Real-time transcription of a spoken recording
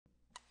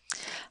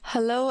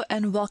Hello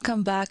and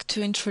welcome back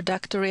to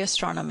Introductory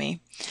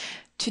Astronomy.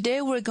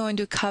 Today we're going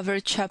to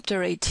cover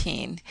Chapter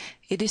 18.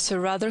 It is a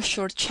rather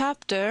short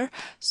chapter,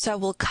 so I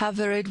will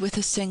cover it with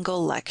a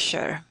single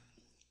lecture.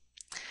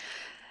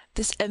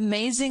 This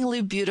amazingly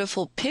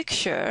beautiful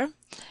picture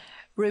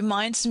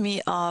reminds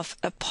me of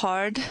a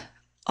part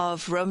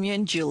of Romeo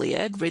and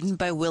Juliet written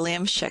by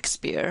William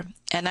Shakespeare,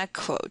 and I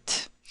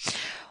quote,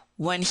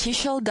 "When he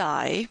shall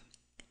die,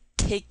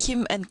 take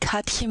him and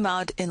cut him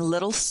out in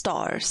little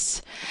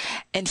stars,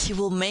 and he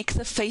will make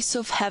the face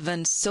of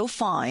heaven so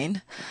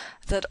fine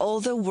that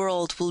all the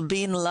world will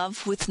be in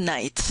love with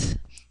night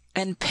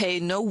and pay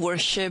no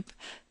worship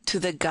to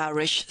the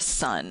garish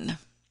sun."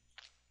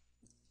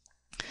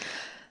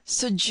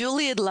 So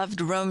Juliet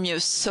loved Romeo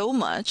so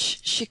much,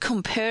 she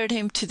compared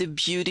him to the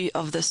beauty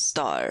of the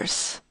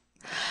stars.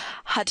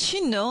 Had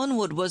she known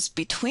what was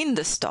between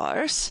the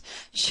stars,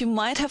 she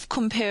might have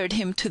compared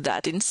him to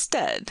that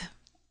instead.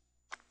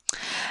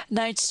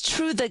 Now, it's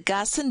true that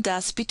gas and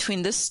dust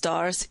between the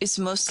stars is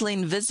mostly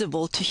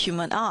invisible to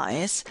human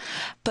eyes,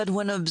 but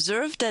when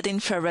observed at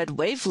infrared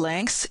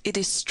wavelengths, it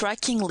is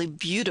strikingly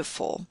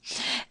beautiful,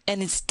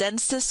 and its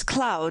densest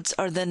clouds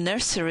are the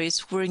nurseries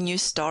where new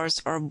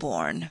stars are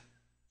born.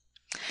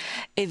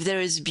 If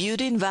there is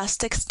beauty in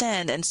vast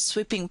extent and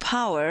sweeping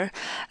power,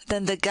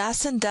 then the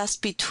gas and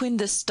dust between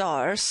the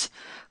stars,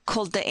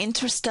 called the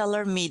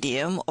interstellar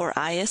medium or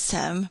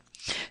ISM,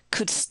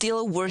 could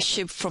steal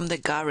worship from the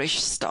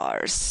garish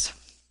stars.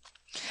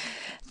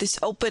 This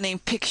opening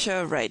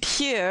picture right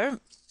here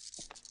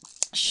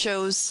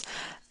shows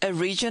a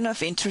region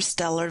of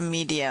interstellar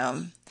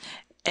medium,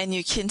 and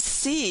you can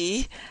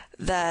see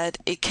that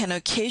it can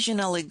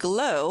occasionally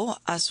glow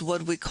as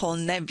what we call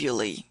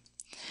nebulae.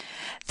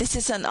 This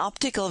is an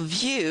optical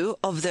view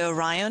of the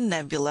Orion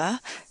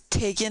Nebula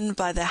taken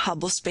by the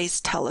Hubble Space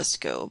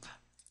Telescope.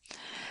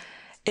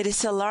 It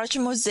is a large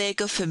mosaic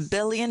of 1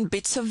 billion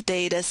bits of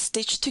data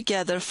stitched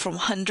together from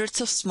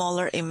hundreds of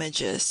smaller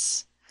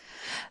images.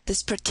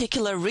 This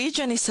particular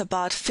region is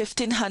about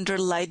 1,500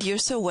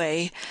 light-years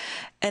away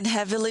and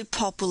heavily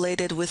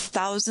populated with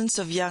thousands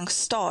of young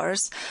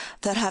stars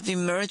that have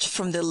emerged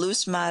from the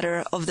loose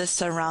matter of the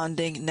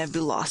surrounding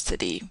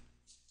nebulosity.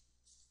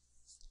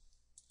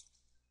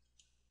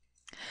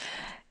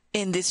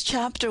 In this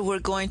chapter, we're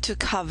going to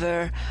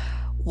cover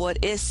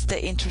what is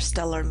the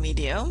interstellar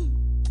medium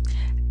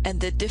and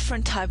the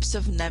different types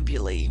of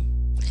nebulae: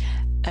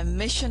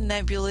 emission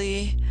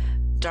nebulae,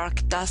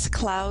 dark dust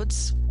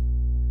clouds.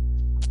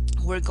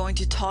 We're going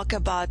to talk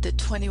about the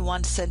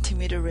 21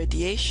 centimeter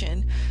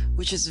radiation,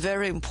 which is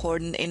very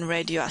important in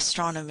radio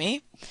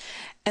astronomy,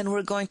 and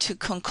we're going to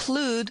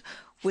conclude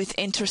with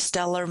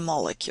interstellar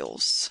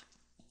molecules.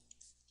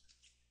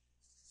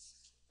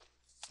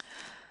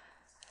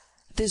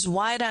 This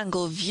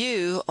wide-angle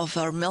view of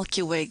our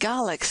Milky Way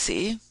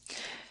galaxy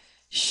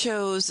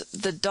shows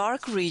the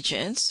dark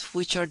regions,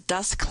 which are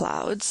dust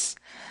clouds.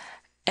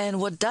 And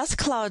what dust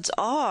clouds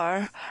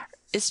are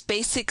is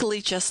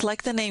basically, just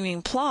like the name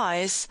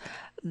implies,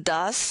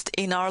 dust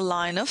in our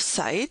line of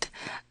sight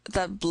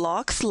that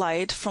blocks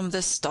light from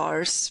the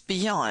stars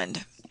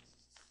beyond.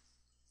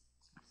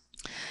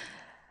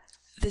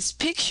 This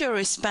picture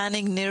is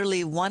spanning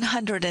nearly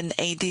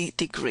 180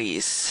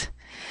 degrees.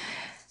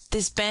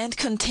 This band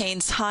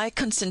contains high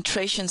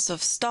concentrations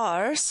of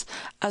stars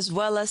as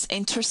well as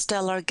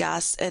interstellar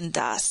gas and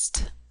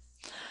dust.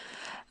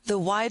 The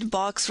white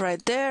box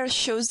right there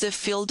shows the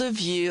field of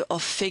view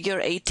of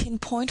figure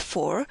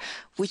 18.4,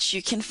 which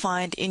you can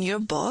find in your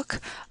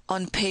book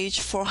on page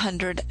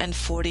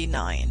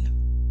 449.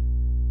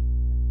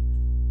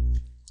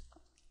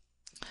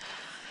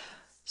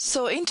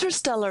 So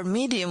interstellar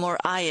medium, or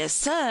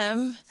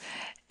ISM,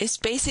 is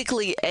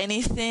basically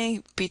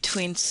anything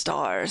between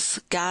stars,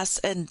 gas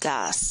and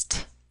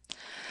dust.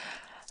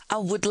 I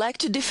would like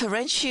to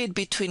differentiate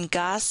between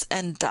gas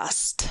and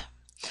dust.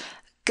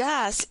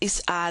 Gas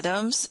is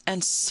atoms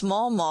and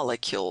small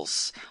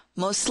molecules,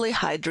 mostly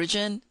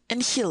hydrogen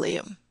and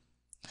helium.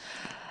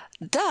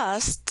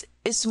 Dust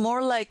is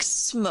more like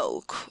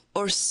smoke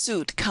or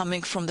soot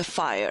coming from the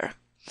fire.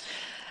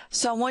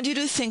 So I want you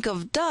to think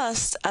of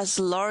dust as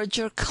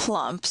larger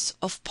clumps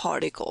of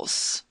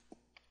particles.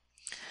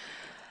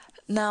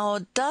 Now,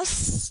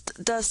 dust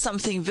does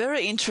something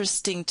very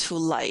interesting to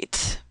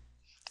light.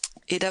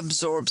 It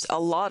absorbs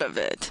a lot of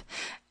it.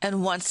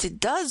 And once it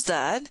does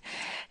that,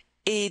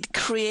 it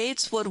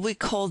creates what we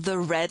call the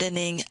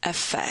reddening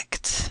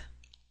effect.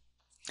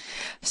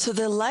 So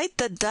the light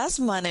that does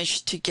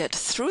manage to get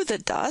through the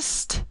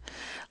dust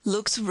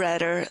looks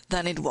redder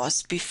than it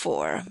was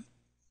before.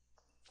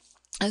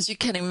 As you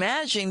can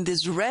imagine,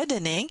 this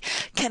reddening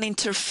can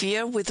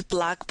interfere with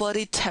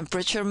blackbody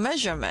temperature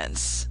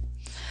measurements.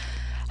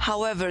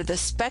 However, the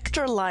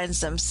spectral lines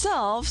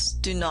themselves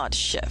do not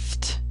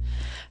shift.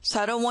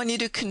 So I don't want you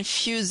to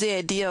confuse the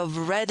idea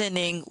of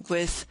reddening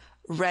with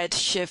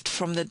redshift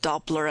from the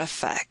Doppler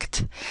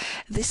effect.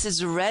 This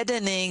is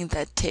reddening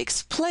that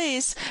takes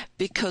place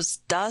because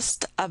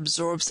dust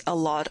absorbs a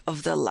lot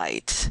of the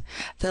light.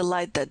 The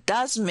light that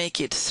does make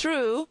it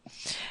through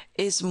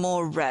is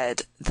more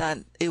red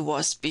than it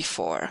was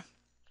before.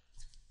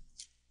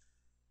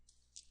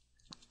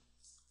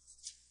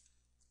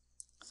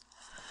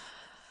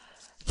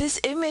 This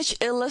image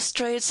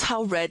illustrates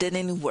how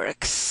reddening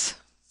works.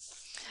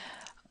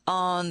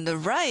 On the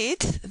right,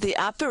 the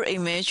upper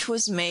image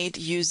was made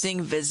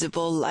using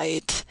visible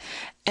light.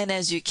 And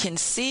as you can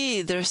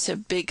see, there's a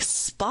big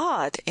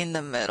spot in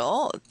the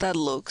middle that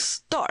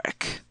looks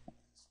dark.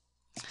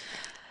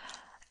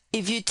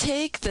 If you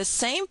take the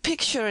same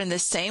picture in the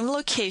same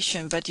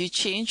location, but you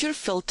change your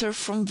filter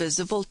from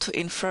visible to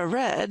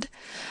infrared,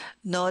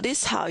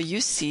 notice how you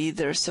see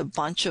there's a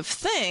bunch of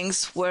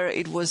things where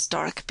it was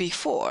dark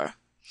before.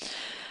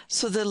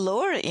 So the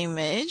lower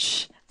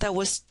image that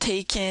was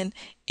taken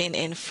in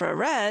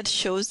infrared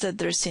shows that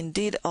there's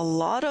indeed a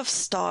lot of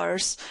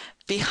stars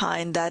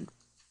behind that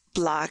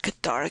black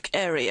dark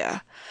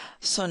area.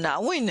 So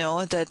now we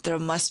know that there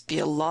must be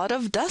a lot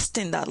of dust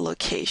in that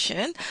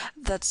location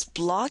that's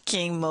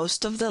blocking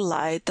most of the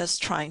light that's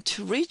trying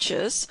to reach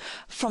us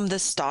from the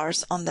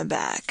stars on the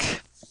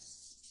back.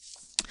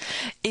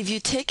 If you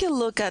take a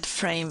look at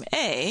frame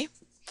A,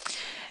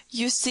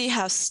 you see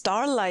how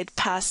starlight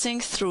passing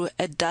through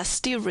a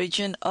dusty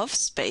region of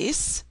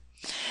space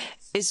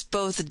is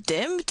both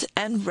dimmed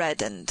and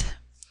reddened.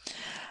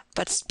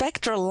 But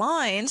spectral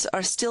lines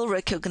are still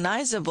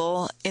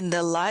recognizable in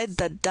the light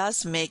that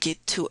does make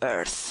it to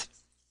Earth.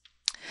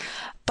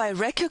 By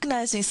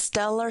recognizing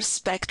stellar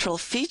spectral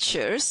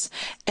features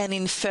and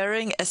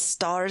inferring a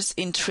star's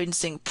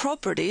intrinsic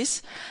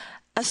properties,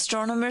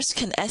 astronomers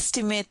can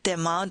estimate the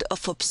amount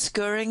of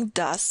obscuring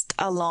dust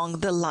along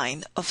the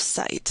line of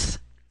sight.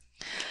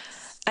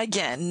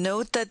 Again,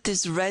 note that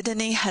this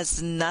reddening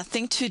has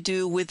nothing to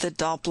do with the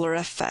Doppler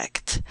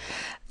effect.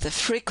 The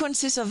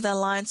frequencies of the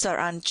lines are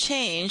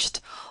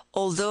unchanged,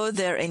 although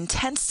their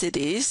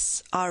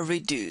intensities are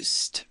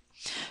reduced.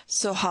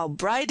 So how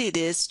bright it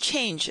is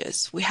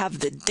changes. We have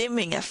the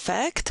dimming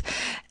effect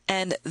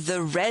and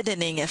the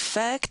reddening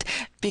effect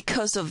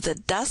because of the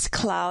dust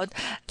cloud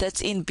that's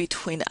in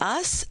between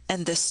us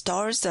and the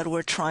stars that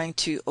we're trying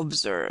to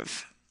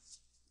observe.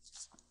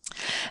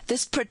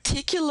 This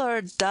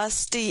particular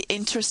dusty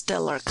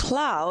interstellar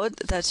cloud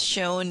that's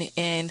shown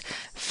in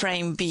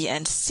frame B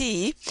and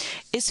C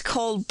is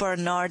called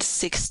Barnard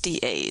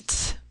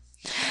 68.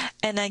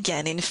 And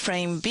again, in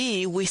frame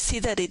B, we see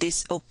that it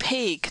is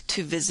opaque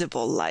to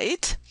visible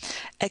light,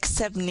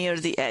 except near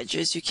the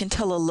edges. You can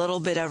tell a little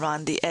bit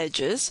around the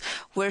edges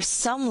where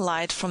some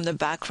light from the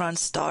background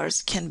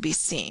stars can be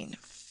seen.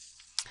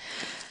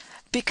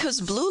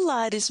 Because blue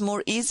light is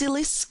more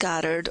easily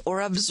scattered or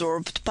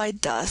absorbed by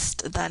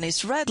dust than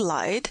is red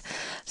light,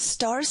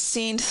 stars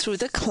seen through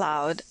the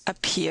cloud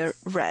appear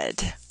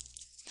red.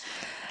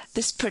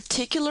 This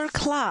particular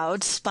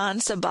cloud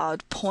spans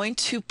about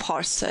 0.2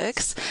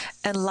 parsecs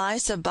and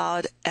lies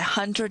about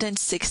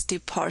 160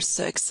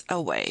 parsecs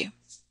away.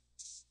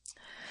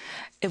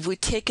 If we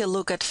take a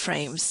look at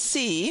frame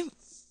C,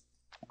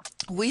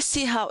 we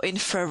see how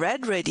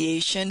infrared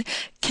radiation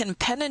can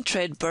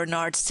penetrate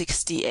Barnard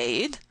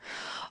 68,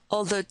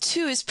 although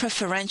 2 is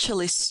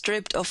preferentially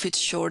stripped of its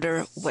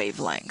shorter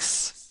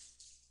wavelengths.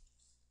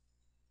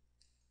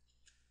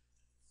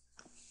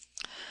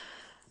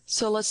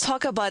 So let's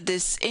talk about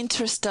this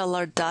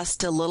interstellar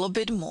dust a little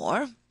bit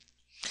more.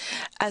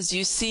 As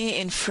you see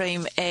in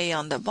frame A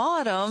on the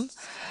bottom,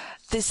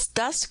 these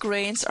dust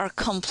grains are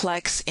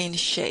complex in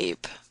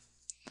shape.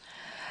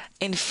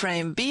 In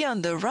frame B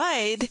on the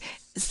right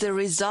is the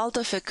result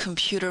of a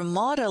computer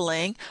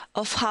modeling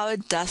of how a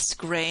dust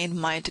grain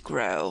might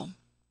grow.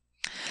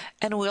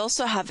 And we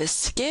also have a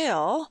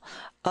scale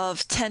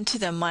of 10 to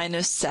the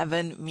minus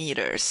 7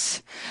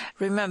 meters.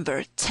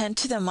 Remember, 10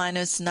 to the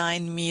minus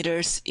 9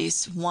 meters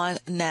is 1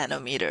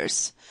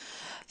 nanometers.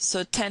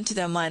 So 10 to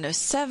the minus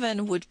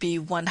 7 would be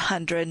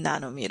 100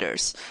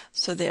 nanometers.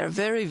 So they are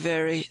very,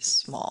 very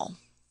small.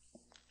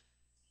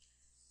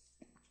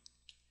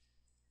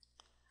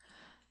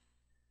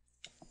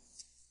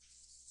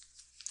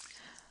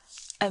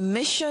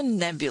 Emission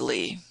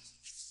nebulae.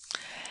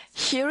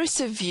 Here is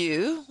a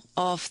view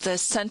of the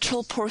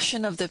central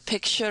portion of the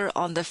picture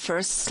on the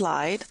first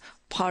slide,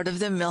 part of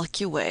the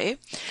Milky Way,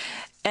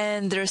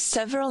 and there are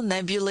several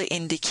nebulae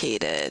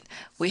indicated.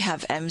 We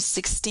have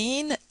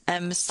M16,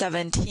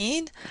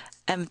 M17,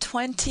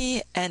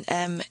 M20, and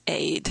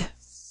M8.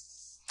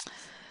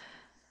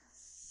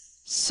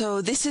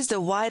 So this is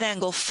the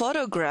wide-angle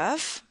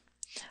photograph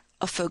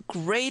of a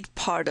great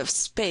part of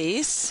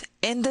space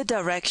in the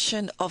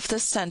direction of the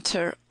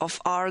center of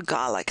our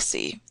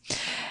galaxy.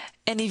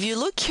 And if you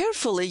look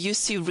carefully, you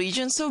see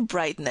regions of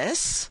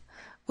brightness,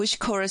 which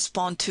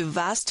correspond to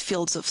vast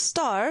fields of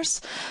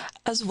stars,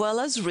 as well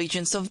as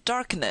regions of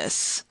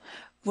darkness,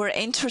 where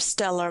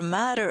interstellar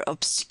matter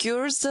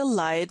obscures the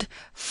light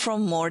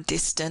from more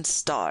distant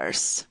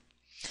stars.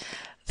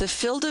 The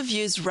field of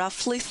view is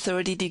roughly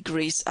 30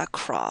 degrees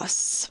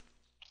across.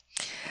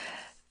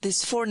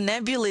 These 4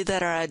 nebulae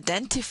that are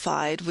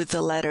identified with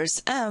the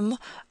letters M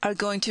are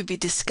going to be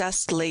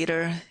discussed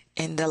later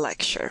in the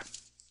lecture.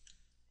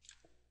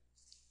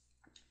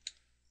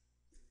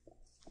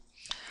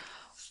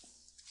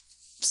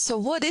 So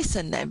what is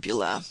a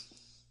nebula?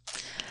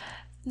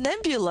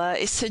 Nebula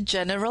is a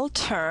general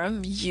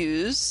term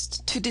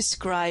used to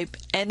describe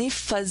any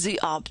fuzzy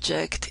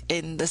object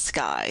in the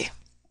sky.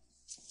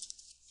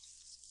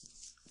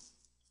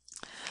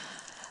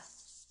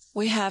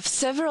 We have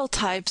several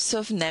types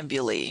of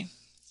nebulae.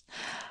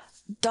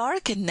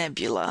 Dark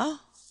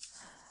nebula,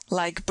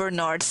 like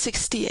Barnard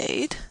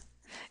 68,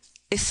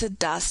 is a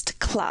dust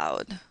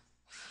cloud.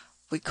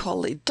 We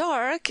call it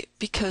dark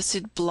because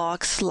it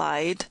blocks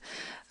light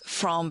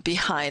from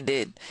behind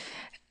it,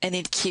 and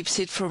it keeps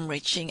it from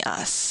reaching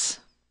us.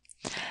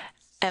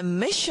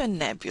 Emission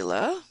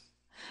nebula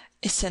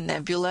is a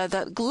nebula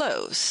that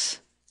glows,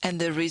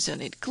 and the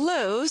reason it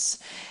glows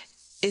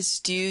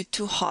is due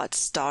to hot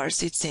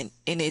stars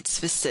in its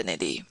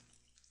vicinity.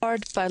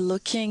 Start by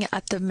looking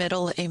at the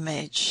middle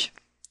image.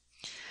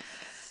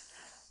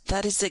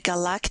 That is a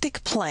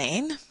galactic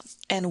plane,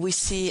 and we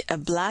see a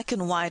black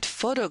and white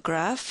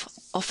photograph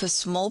of a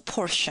small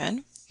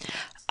portion,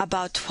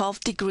 about 12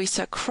 degrees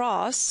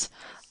across,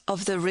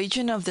 of the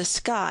region of the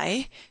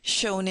sky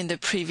shown in the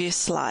previous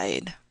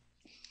slide.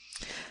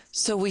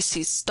 So we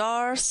see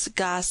stars,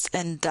 gas,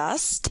 and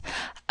dust,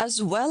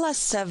 as well as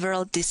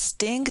several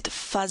distinct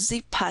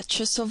fuzzy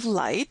patches of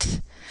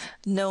light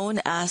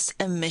known as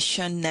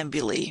emission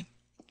nebulae.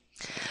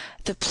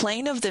 The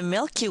plane of the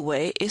Milky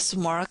Way is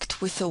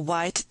marked with a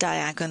white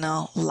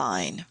diagonal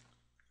line.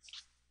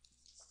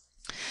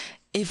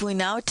 If we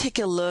now take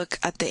a look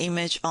at the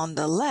image on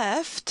the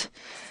left,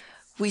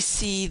 we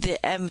see the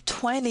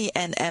M20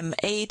 and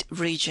M8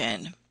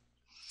 region.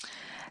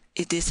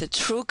 It is a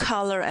true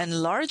color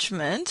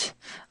enlargement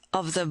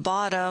of the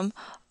bottom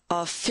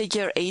of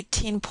figure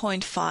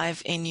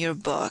 18.5 in your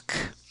book.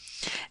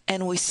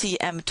 And we see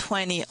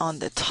M20 on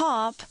the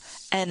top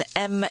and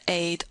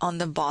M8 on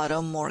the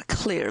bottom more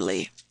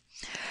clearly.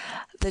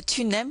 The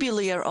 2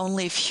 nebulae are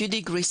only a few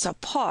degrees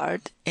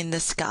apart in the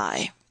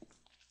sky.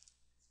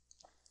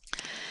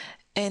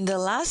 In the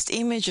last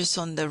images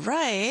on the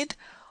right,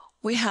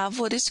 we have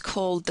what is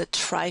called the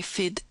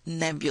Trifid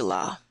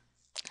Nebula.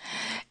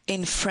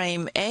 In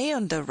frame A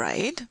on the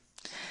right,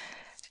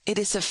 it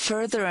is a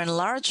further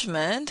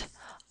enlargement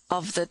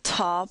of the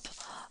top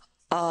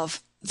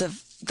of the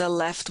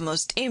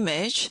leftmost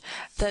image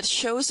that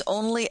shows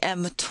only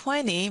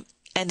M20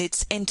 and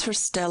its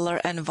interstellar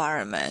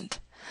environment.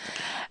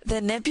 The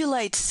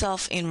nebula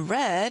itself in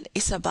red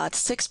is about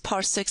 6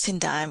 parsecs in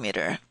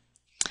diameter.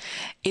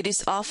 It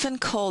is often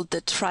called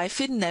the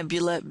Trifid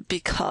Nebula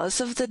because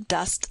of the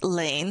dust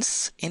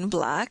lanes in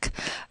black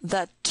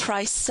that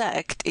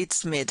trisect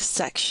its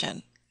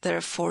midsection,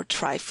 therefore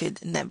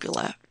Trifid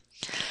Nebula.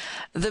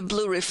 The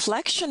blue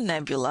reflection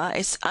nebula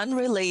is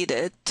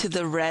unrelated to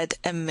the red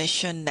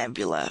emission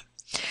nebula.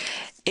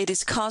 It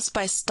is caused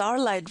by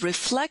starlight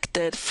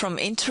reflected from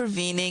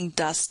intervening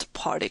dust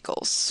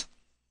particles.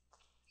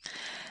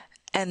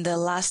 And the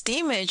last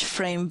image,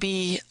 frame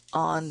B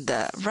on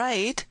the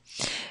right,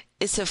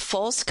 is a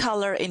false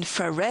color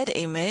infrared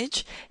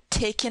image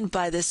taken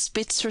by the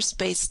Spitzer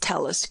Space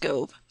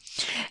Telescope,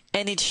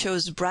 and it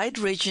shows bright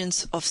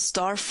regions of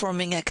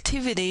star-forming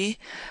activity,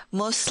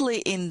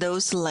 mostly in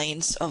those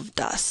lanes of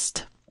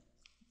dust.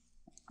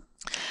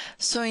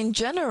 So in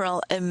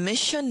general,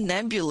 emission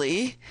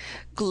nebulae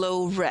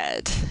glow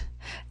red,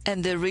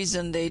 and the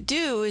reason they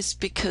do is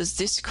because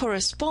this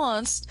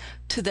corresponds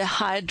to the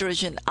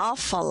hydrogen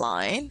alpha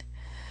line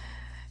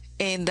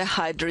in the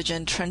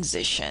hydrogen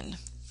transition.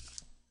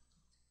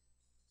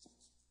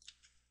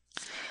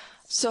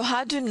 So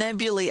how do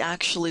nebulae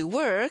actually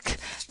work?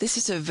 This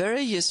is a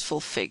very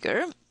useful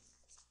figure.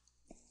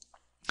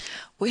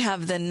 We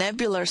have the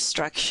nebular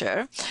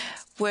structure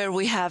where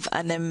we have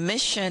an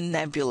emission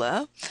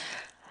nebula,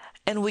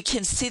 and we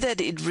can see that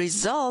it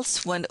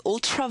results when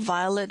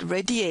ultraviolet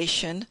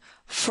radiation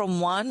from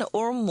one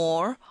or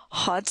more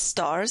hot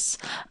stars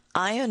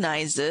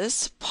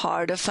ionizes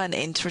part of an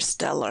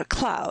interstellar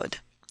cloud.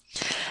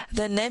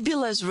 The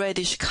nebula's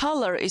reddish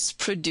color is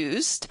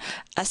produced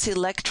as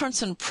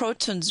electrons and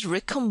protons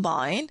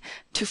recombine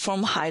to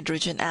form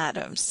hydrogen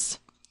atoms.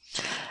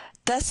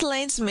 Dust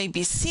lanes may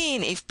be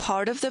seen if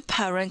part of the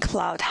parent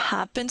cloud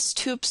happens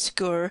to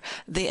obscure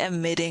the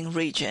emitting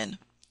region.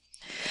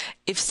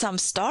 If some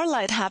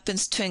starlight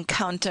happens to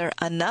encounter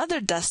another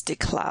dusty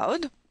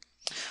cloud,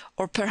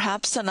 or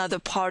perhaps another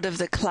part of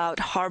the cloud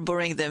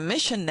harboring the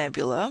emission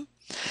nebula,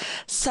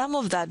 some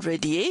of that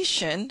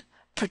radiation,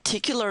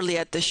 particularly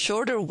at the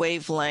shorter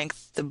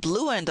wavelength, the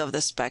blue end of the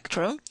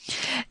spectrum,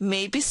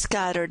 may be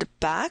scattered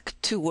back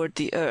toward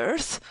the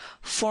Earth,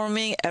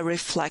 forming a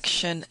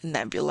reflection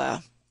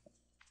nebula.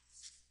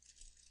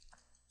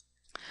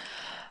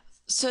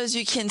 So as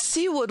you can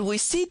see, what we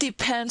see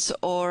depends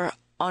on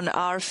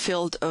our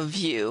field of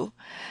view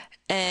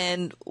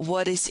and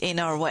what is in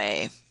our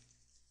way.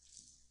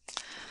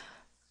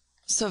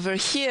 So over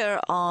here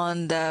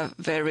on the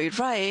very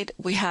right,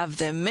 we have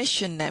the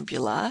emission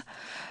nebula.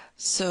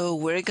 So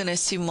we're going to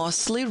see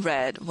mostly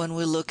red when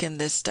we look in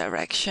this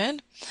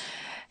direction.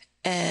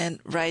 And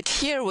right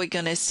here, we're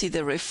going to see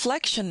the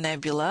reflection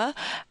nebula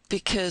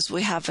because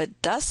we have a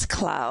dust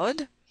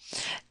cloud,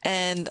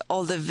 and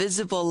all the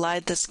visible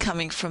light that's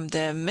coming from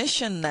the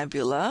emission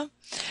nebula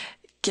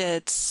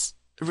gets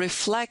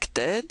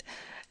reflected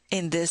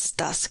in this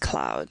dust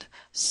cloud.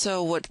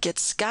 So what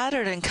gets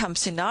scattered and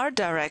comes in our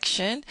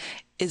direction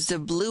is the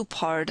blue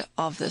part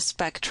of the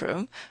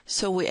spectrum.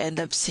 So we end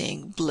up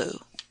seeing blue.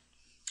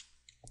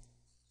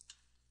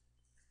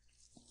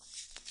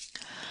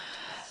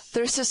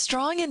 There's a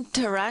strong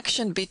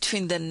interaction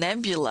between the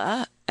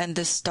nebula and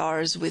the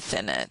stars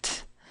within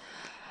it.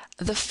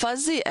 The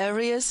fuzzy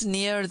areas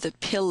near the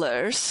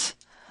pillars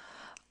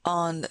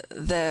on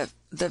the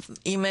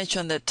image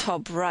on the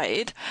top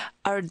right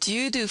are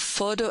due to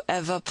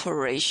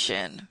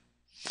photoevaporation.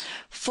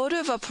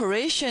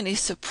 Photoevaporation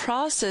is a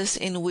process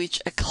in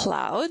which a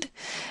cloud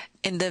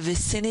in the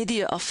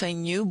vicinity of a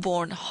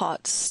newborn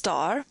hot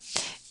star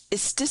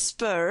is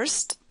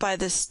dispersed by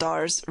the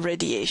star's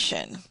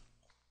radiation.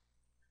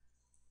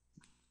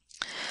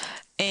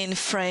 In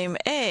frame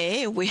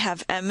A, we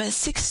have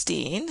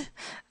M16,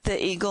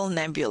 the Eagle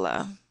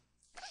Nebula.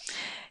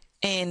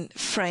 In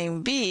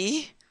frame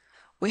B,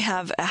 we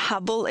have a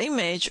Hubble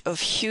image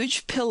of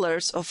huge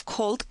pillars of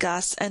cold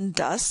gas and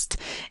dust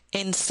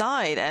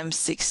inside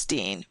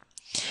M16.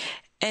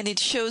 And it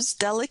shows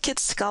delicate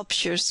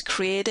sculptures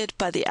created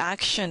by the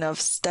action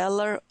of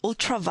stellar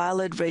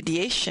ultraviolet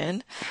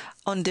radiation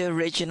on the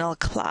original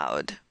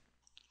cloud.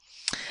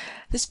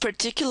 This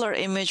particular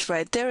image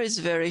right there is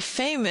very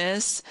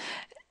famous,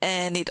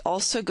 and it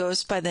also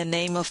goes by the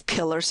name of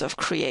Pillars of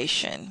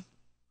Creation.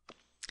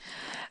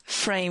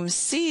 Frame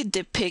C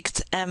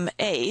depicts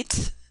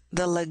M8,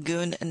 the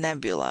Lagoon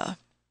Nebula.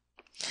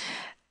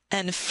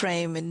 And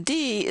frame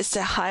D is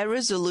a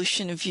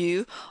high-resolution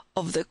view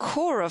of the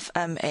core of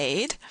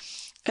M8,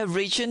 a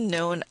region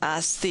known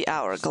as the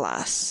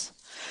hourglass.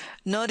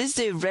 Notice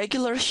the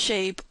irregular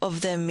shape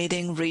of the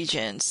emitting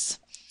regions,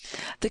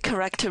 the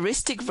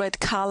characteristic red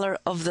color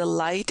of the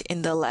light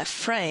in the left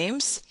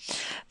frames,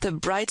 the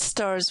bright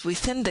stars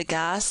within the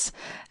gas,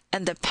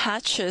 and the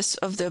patches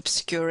of the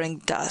obscuring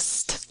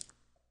dust.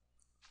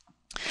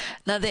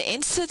 Now the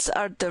insets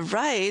at the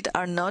right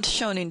are not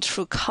shown in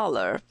true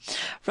color.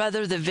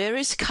 Rather, the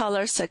various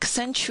colors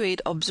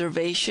accentuate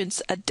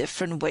observations at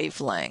different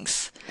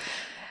wavelengths.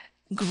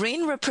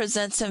 Green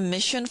represents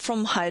emission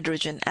from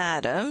hydrogen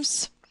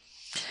atoms.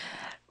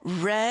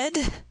 Red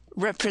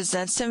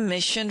represents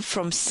emission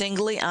from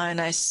singly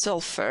ionized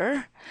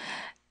sulfur,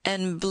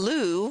 and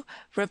blue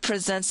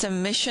represents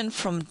emission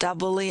from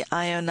doubly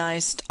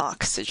ionized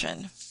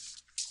oxygen.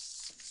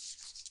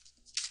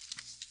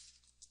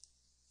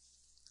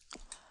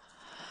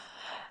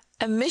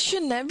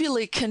 Emission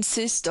nebulae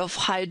consist of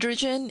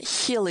hydrogen,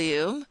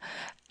 helium,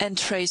 and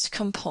trace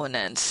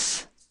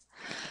components.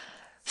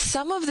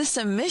 Some of these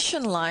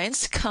emission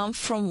lines come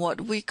from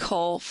what we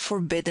call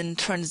forbidden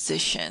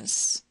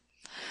transitions.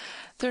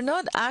 They're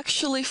not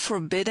actually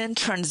forbidden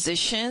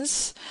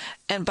transitions,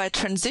 and by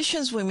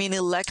transitions we mean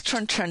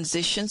electron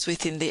transitions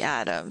within the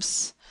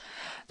atoms.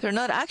 They're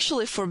not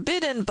actually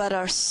forbidden, but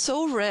are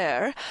so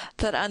rare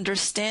that under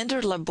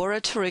standard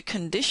laboratory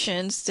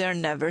conditions they're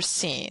never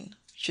seen,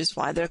 which is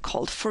why they're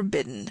called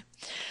forbidden.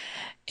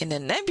 In a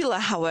nebula,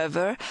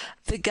 however,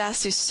 the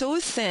gas is so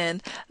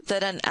thin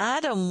that an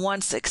atom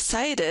once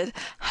excited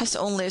has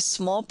only a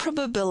small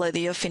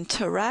probability of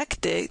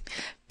interacting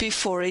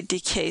before it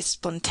decays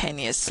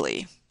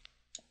spontaneously.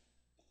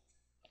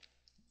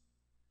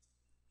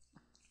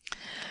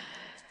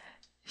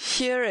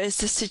 Here is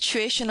the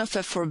situation of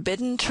a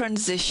forbidden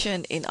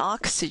transition in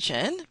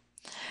oxygen,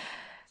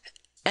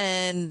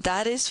 and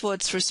that is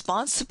what's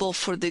responsible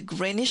for the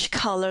greenish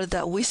color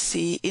that we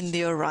see in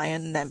the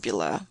Orion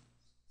Nebula.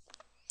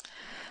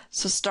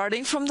 So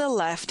starting from the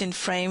left in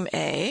frame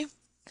A,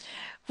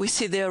 we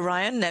see the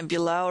Orion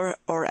Nebula,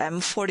 or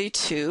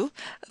M42,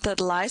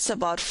 that lies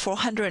about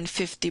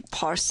 450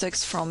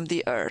 parsecs from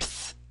the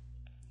Earth.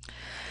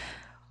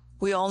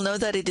 We all know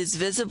that it is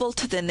visible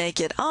to the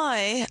naked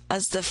eye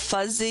as the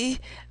fuzzy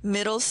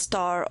middle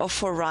star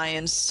of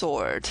Orion's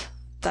sword.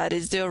 That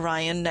is the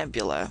Orion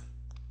Nebula.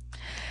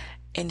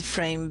 In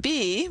frame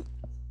B,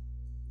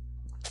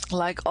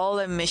 like all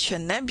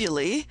emission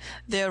nebulae,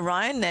 the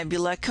Orion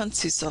Nebula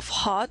consists of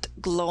hot,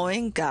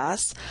 glowing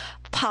gas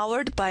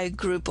powered by a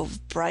group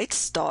of bright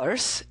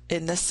stars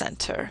in the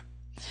center.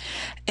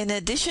 In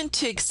addition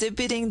to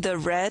exhibiting the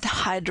red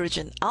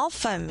hydrogen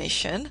alpha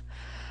emission,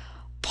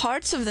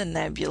 parts of the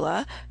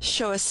nebula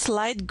show a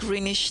slight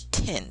greenish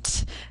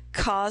tint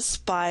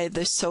caused by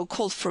the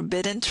so-called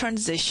forbidden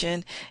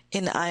transition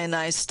in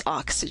ionized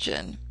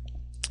oxygen.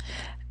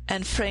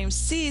 And frame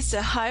C is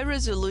a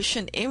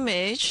high-resolution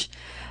image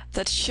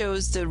that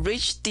shows the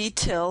rich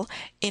detail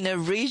in a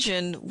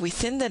region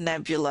within the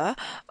nebula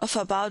of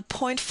about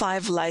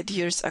 0.5 light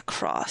years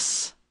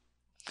across.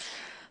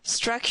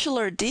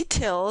 Structural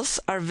details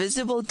are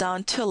visible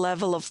down to a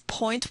level of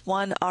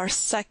 0.1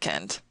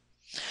 arcsecond,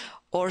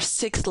 or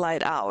 6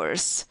 light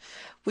hours,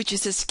 which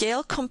is a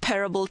scale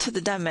comparable to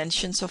the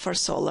dimensions of our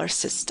solar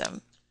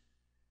system.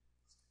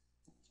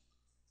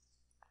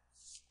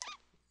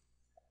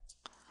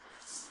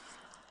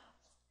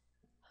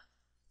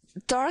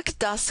 Dark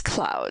dust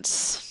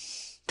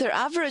clouds. Their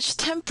average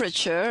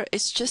temperature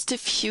is just a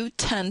few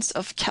tenths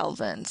of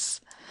kelvins.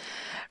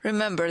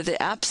 Remember,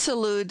 the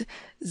absolute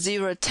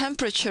zero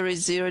temperature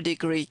is 0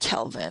 degree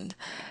Kelvin.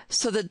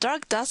 So the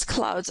dark dust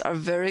clouds are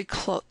very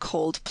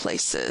cold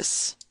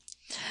places.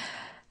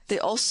 They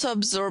also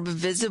absorb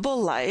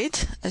visible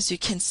light, as you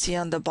can see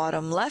on the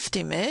bottom left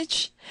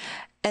image,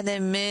 and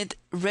emit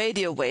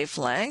radio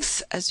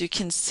wavelengths, as you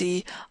can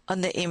see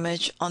on the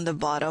image on the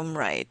bottom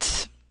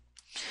right.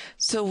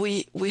 So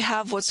we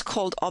have what's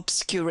called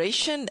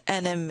obscuration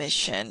and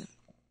emission.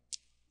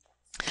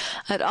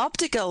 At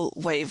optical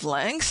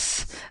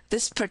wavelengths,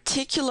 this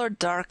particular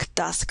dark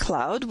dust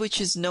cloud, which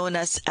is known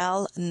as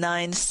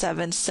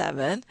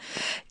L977,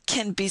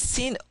 can be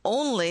seen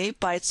only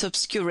by its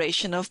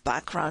obscuration of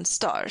background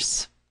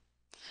stars.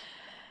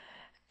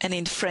 And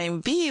in frame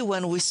B,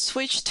 when we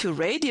switch to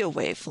radio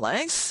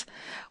wavelengths,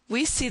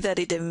 we see that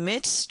it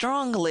emits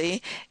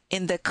strongly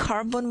in the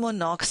carbon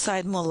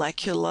monoxide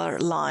molecular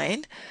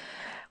line,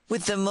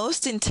 with the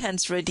most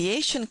intense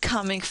radiation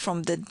coming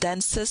from the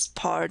densest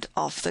part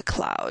of the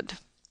cloud.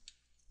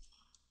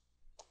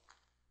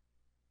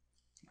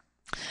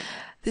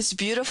 This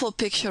beautiful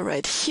picture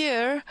right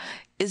here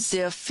is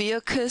the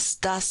Ophiuchus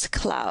dust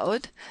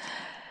cloud,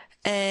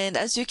 and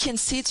as you can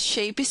see, its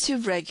shape is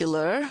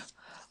irregular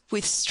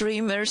with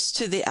streamers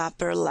to the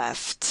upper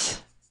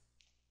left.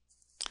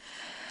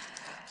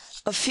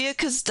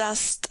 Ophiuchus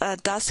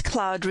dust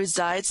cloud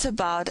resides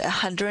about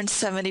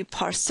 170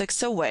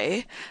 parsecs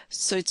away,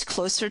 so it's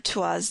closer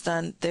to us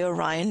than the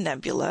Orion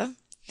Nebula.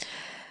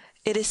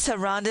 It is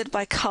surrounded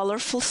by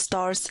colorful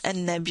stars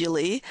and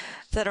nebulae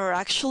that are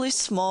actually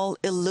small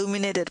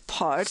illuminated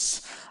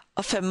parts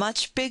of a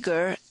much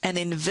bigger and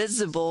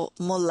invisible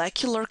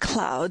molecular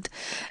cloud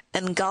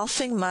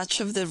engulfing much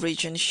of the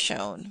region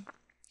shown.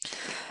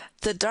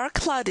 The dark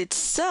cloud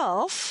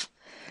itself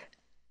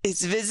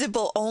is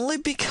visible only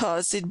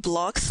because it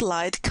blocks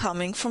light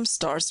coming from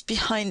stars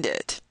behind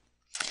it.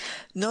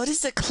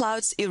 Notice the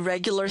cloud's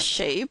irregular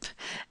shape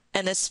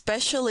and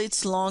especially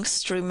its long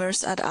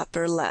streamers at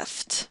upper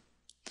left.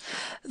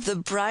 The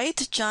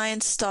bright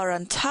giant star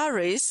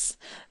Antares,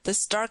 the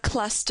star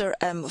cluster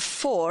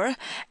M4,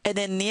 and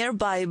a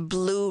nearby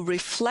blue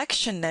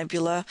reflection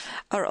nebula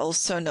are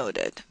also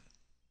noted.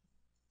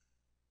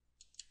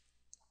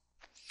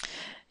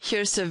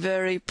 Here's a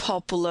very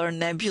popular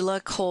nebula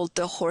called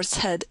the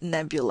Horsehead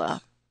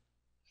Nebula.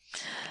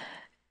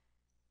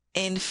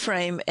 In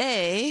frame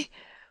A,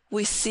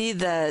 we see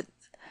that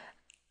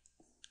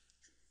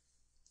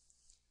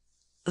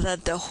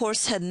the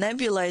Horsehead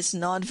Nebula is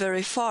not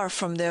very far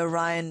from the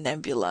Orion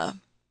Nebula.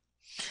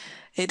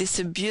 It is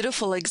a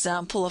beautiful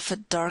example of a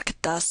dark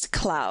dust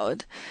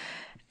cloud,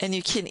 and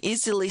you can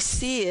easily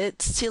see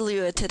it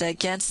silhouetted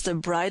against the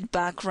bright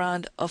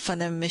background of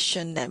an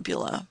emission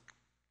nebula.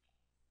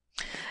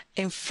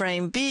 In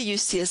frame B, you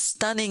see a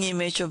stunning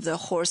image of the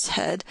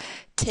Horsehead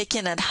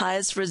taken at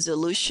highest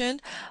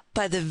resolution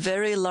by the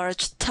Very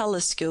Large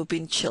Telescope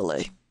in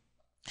Chile.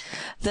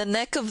 The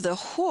neck of the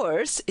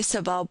horse is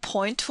about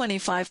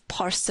 0.25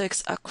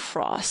 parsecs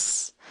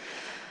across.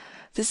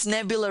 This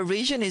nebula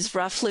region is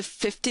roughly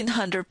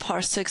 1,500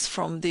 parsecs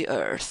from the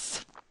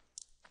Earth.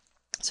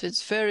 So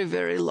it's very,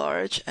 very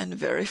large and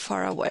very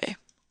far away.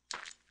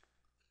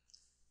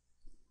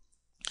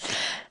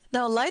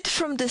 Now, light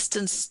from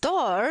distant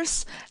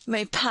stars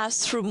may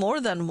pass through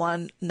more than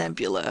one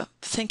nebula.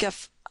 Think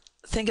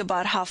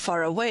about how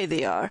far away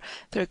they are.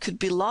 There could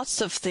be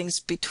lots of things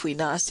between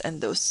us and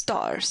those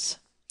stars.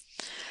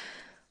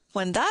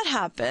 When that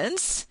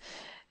happens,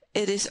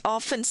 it is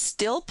often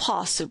still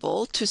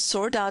possible to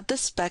sort out the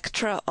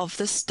spectra of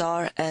the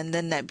star and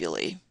the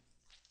nebulae.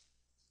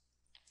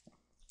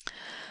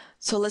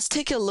 So let's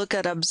take a look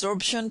at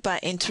absorption by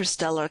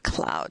interstellar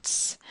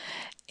clouds.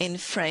 In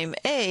frame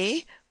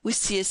A, we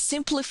see a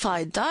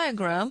simplified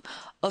diagram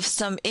of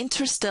some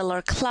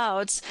interstellar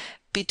clouds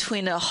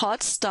between a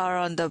hot star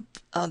on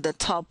the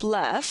top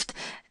left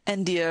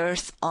and the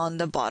Earth on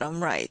the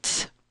bottom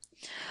right.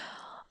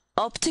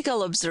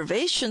 Optical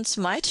observations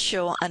might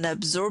show an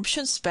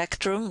absorption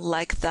spectrum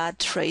like that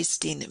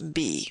traced in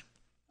B.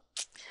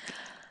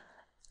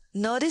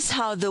 Notice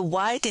how the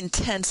white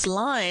intense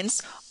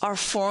lines are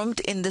formed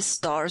in the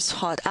star's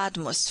hot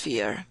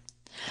atmosphere.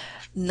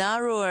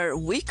 Narrower,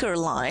 weaker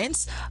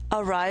lines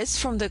arise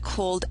from the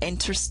cold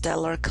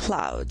interstellar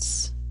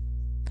clouds.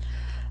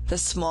 The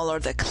smaller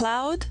the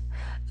cloud,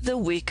 the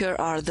weaker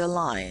are the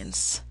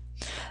lines.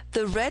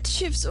 The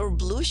redshifts or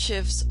blue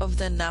shifts of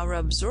the narrow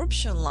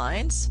absorption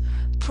lines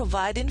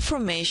provide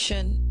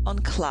information on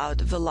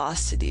cloud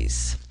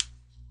velocities.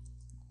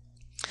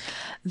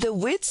 The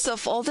widths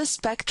of all the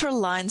spectral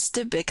lines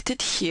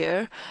depicted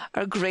here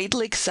are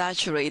greatly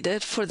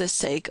exaggerated for the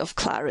sake of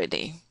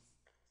clarity.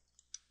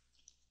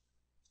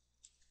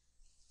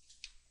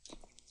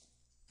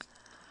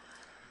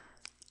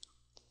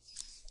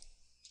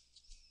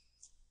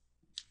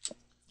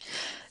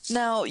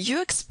 Now,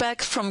 you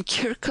expect from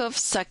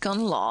Kirchhoff's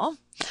second law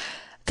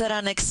that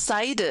an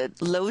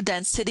excited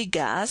low-density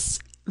gas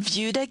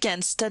viewed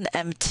against an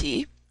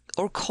empty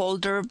or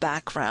colder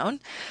background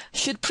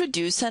should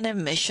produce an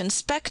emission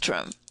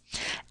spectrum,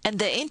 and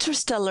the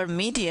interstellar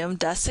medium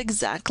does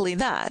exactly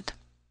that.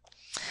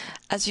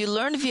 As you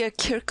learned via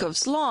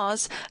Kirchhoff's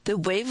laws, the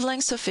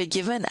wavelengths of a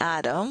given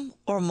atom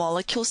or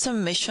molecule's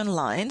emission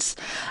lines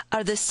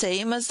are the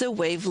same as the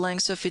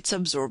wavelengths of its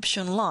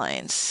absorption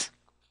lines.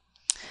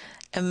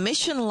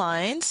 Emission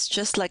lines,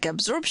 just like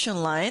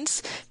absorption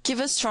lines, give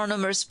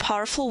astronomers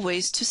powerful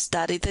ways to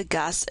study the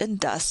gas and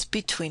dust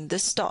between the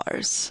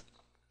stars.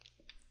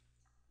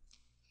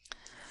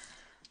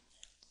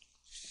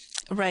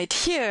 Right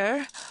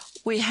here,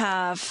 we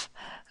have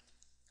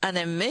an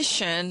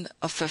emission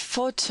of a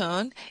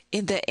photon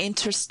in the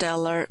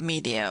interstellar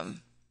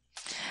medium,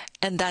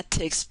 and that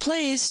takes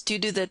place due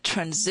to the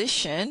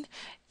transition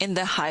in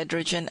the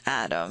hydrogen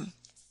atom.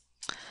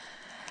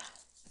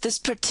 This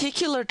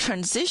particular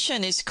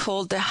transition is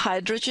called the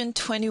hydrogen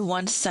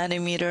 21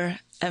 centimeter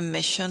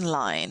emission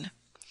line.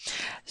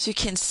 As you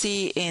can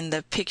see in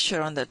the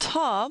picture on the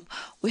top,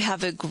 we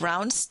have a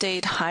ground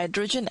state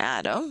hydrogen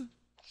atom.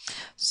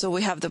 So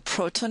we have the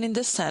proton in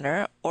the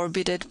center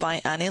orbited by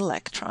an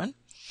electron,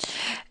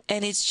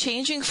 and it's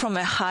changing from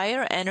a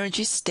higher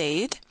energy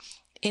state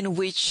in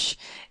which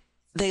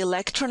the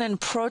electron and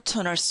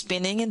proton are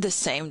spinning in the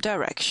same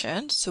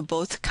direction, so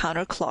both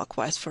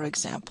counterclockwise, for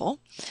example.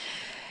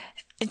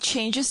 It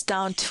changes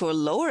down to a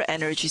lower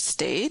energy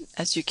state,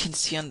 as you can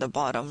see on the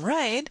bottom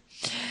right,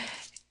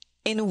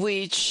 in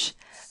which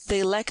the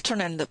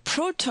electron and the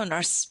proton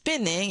are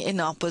spinning in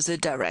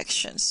opposite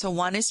directions. So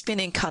one is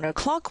spinning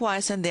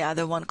counterclockwise and the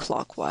other one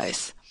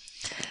clockwise.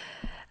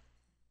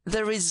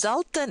 The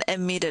resultant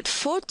emitted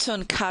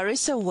photon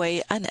carries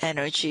away an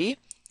energy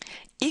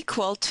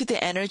equal to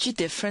the energy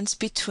difference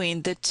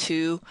between the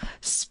two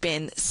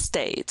spin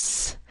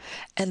states.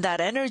 And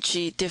that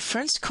energy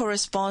difference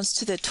corresponds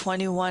to the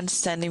 21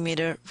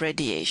 centimeter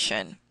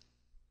radiation.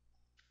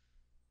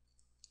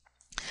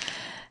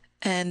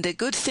 And the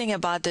good thing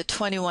about the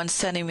 21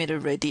 centimeter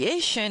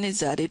radiation is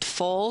that it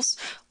falls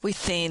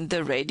within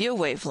the radio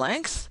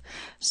wavelength,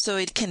 so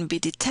it can be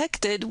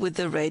detected with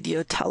the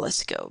radio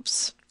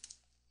telescopes.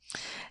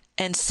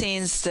 And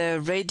since the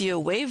radio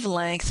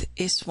wavelength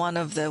is one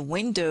of the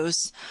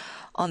windows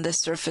on the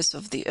surface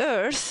of the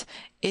Earth,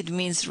 it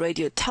means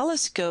radio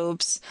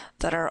telescopes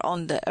that are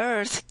on the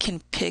Earth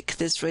can pick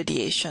this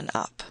radiation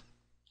up.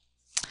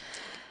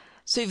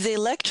 So if the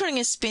electron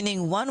is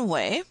spinning one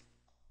way,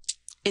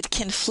 it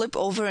can flip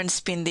over and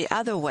spin the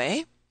other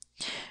way,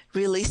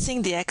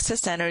 releasing the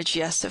excess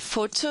energy as a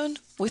photon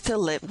with a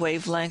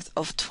wavelength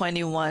of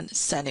 21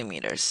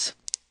 centimeters.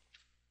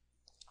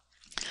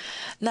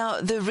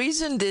 Now, the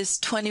reason this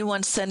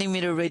 21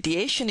 centimeter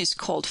radiation is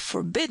called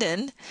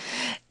forbidden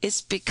is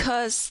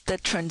because the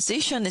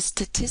transition is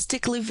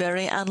statistically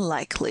very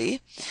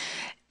unlikely,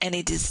 and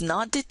it is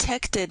not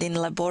detected in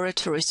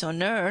laboratories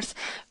on Earth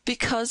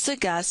because the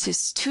gas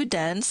is too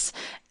dense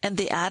and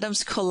the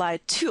atoms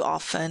collide too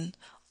often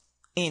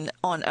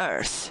on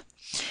Earth.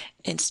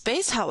 In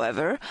space,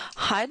 however,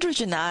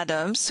 hydrogen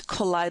atoms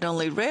collide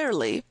only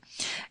rarely,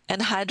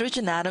 and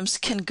hydrogen atoms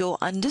can go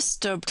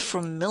undisturbed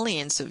for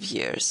millions of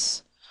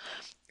years.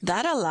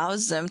 That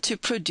allows them to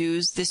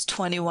produce this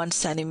 21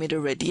 centimeter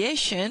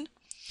radiation,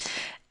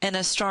 and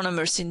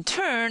astronomers in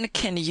turn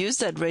can use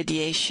that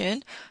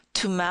radiation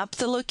to map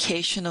the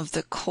location of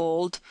the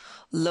cold,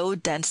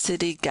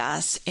 low-density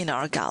gas in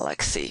our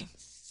galaxy.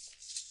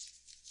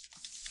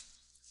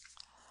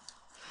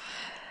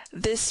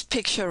 This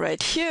picture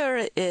right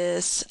here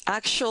is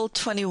actual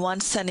 21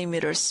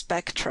 centimeter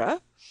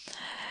spectra,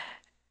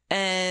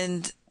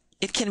 and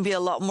it can be a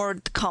lot more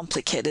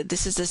complicated.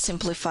 This is a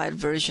simplified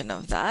version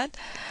of that,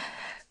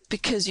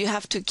 because you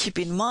have to keep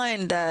in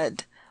mind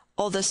that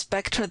all the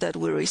spectra that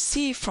we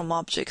receive from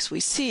objects we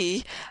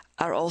see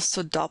are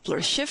also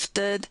Doppler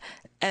shifted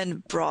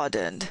and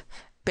broadened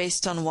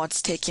based on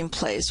what's taking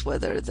place,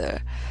 whether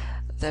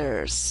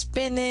they're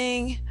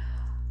spinning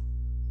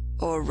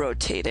or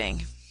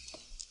rotating.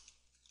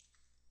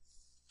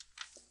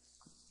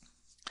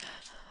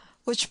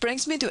 Which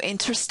brings me to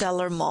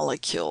interstellar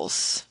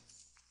molecules.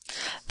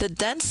 The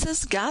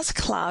densest gas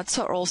clouds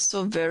are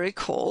also very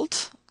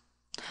cold,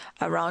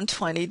 around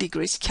 20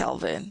 degrees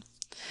Kelvin.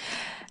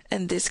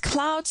 And these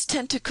clouds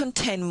tend to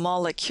contain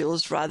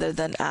molecules rather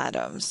than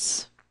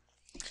atoms.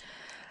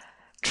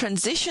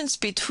 Transitions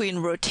between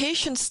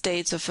rotation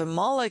states of a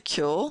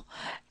molecule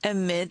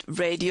emit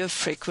radio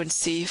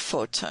frequency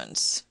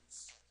photons.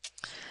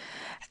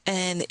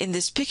 And in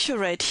this picture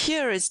right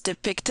here is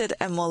depicted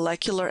a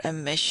molecular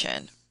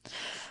emission.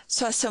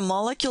 So as a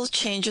molecule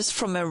changes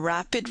from a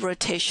rapid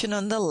rotation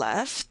on the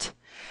left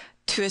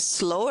to a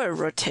slower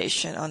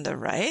rotation on the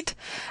right,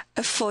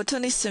 a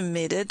photon is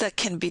emitted that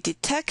can be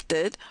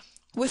detected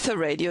with a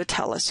radio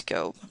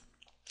telescope.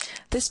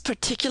 This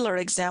particular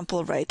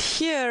example right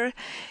here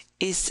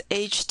is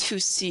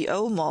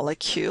H2CO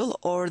molecule,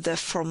 or the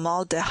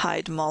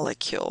formaldehyde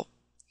molecule.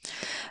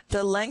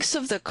 the lengths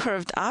of the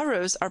curved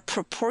arrows are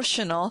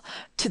proportional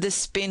to the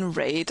spin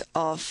rate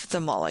of the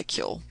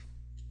molecule.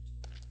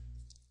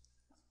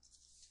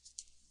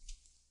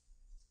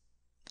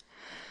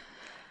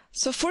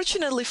 So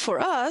fortunately for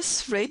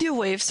us, radio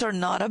waves are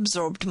not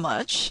absorbed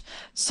much,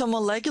 so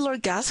molecular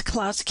gas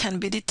clouds can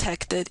be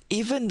detected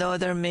even though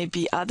there may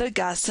be other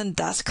gas and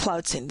dust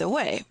clouds in the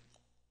way.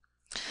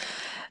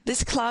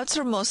 These clouds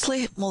are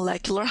mostly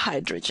molecular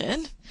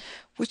hydrogen,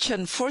 which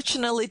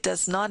unfortunately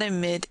does not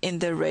emit in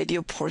the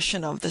radio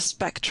portion of the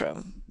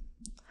spectrum.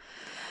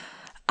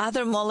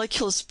 Other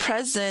molecules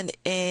present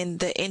in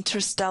the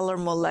interstellar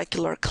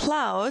molecular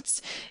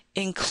clouds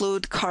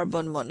include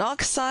carbon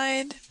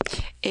monoxide,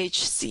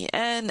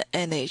 HCN,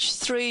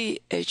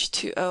 NH3,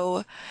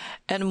 H2O,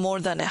 and more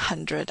than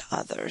 100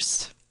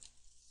 others.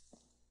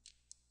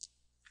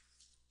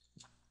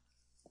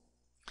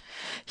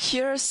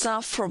 Here are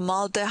some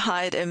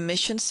formaldehyde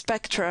emission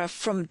spectra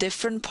from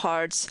different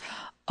parts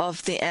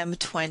of the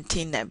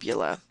M20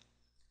 nebula.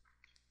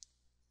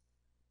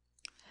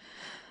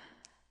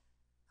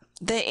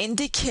 They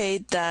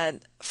indicate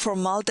that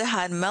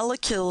formaldehyde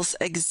molecules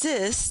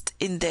exist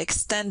in the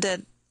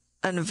extended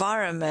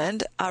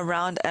environment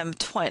around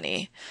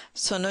M20.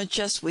 So not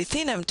just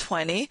within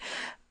M20,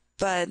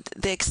 but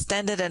the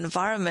extended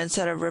environments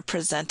that are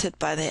represented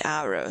by the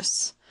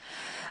arrows.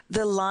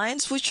 The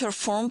lines which are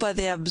formed by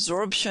the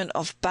absorption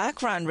of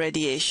background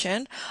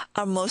radiation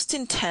are most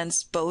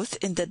intense both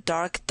in the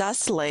dark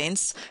dust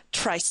lanes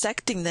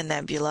trisecting the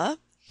nebula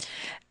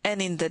and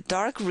in the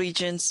dark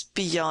regions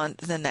beyond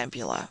the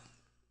nebula.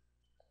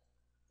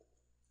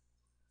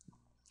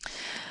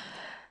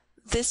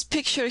 This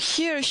picture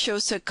here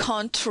shows a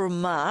contour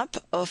map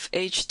of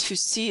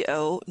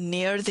H2CO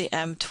near the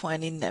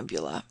M20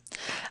 nebula.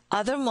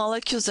 Other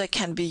molecules that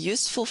can be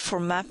useful for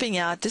mapping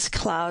out these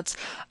clouds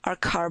are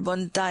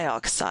carbon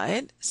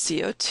dioxide,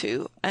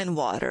 CO2, and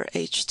water,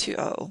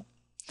 H2O.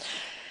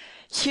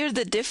 Here,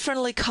 the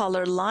differently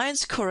colored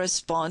lines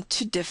correspond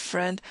to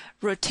different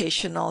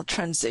rotational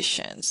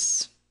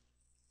transitions.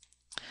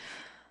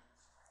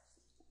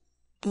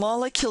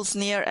 Molecules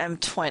near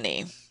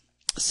M20.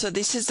 So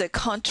this is the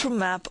contour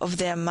map of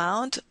the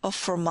amount of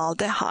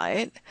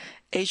formaldehyde,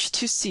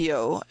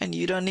 H2CO, and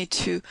you don't need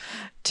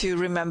to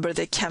remember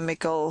the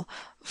chemical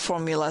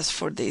formulas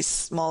for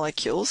these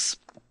molecules.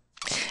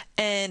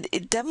 And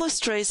it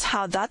demonstrates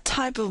how that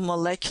type of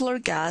molecular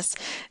gas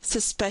is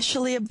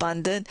especially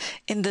abundant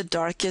in the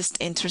darkest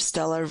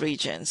interstellar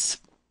regions.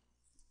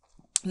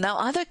 Now,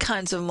 other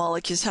kinds of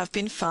molecules have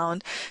been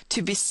found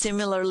to be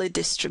similarly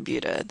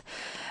distributed.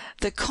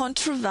 The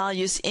contour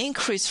values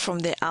increase from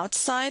the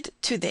outside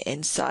to the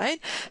inside,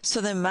 so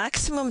the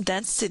maximum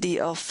density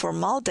of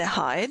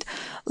formaldehyde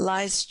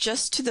lies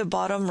just to the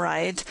bottom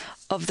right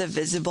of the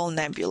visible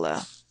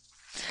nebula.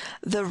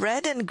 The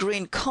red and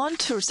green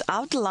contours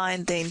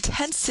outline the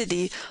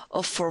intensity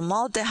of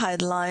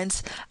formaldehyde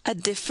lines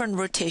at different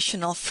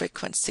rotational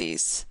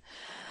frequencies.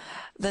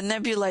 The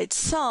nebula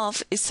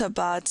itself is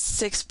about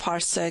 6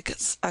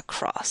 parsecs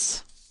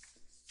across.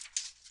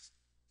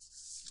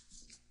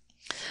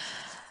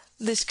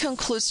 This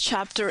concludes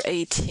chapter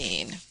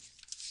 18.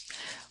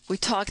 We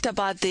talked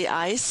about the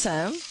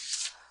ISM,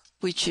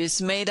 which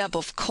is made up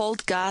of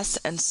cold gas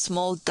and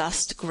small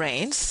dust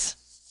grains.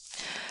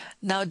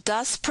 Now,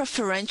 dust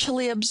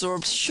preferentially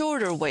absorbs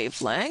shorter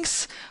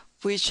wavelengths,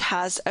 which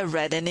has a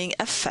reddening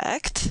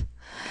effect,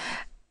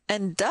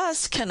 and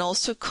dust can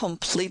also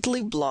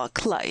completely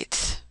block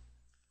light.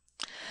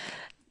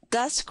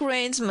 Dust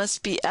grains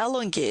must be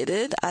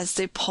elongated as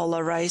they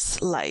polarize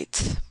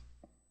light.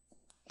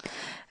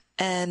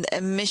 An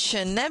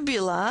emission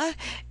nebula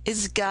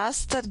is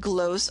gas that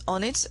glows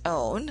on its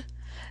own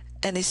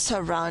and is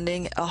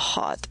surrounding a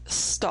hot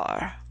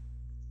star.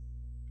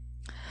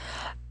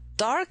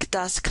 Dark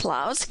dust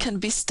clouds can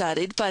be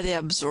studied by the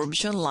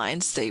absorption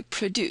lines they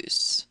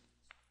produce.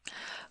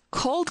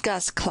 Cold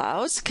gas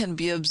clouds can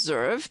be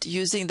observed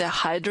using the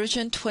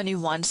hydrogen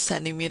 21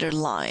 centimeter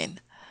line.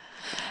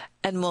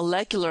 And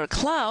molecular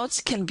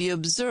clouds can be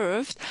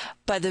observed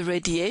by the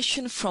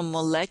radiation from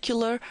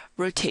molecular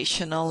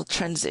rotational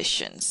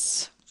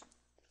transitions.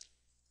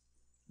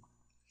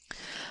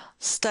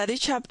 Study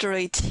chapter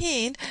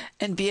 18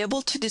 and be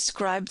able to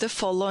describe the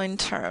following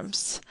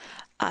terms: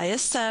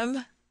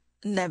 ISM,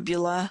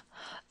 nebula,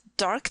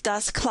 dark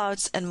dust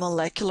clouds and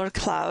molecular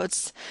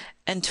clouds,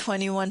 and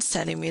 21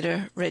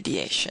 centimeter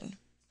radiation.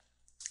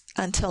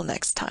 Until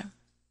next time.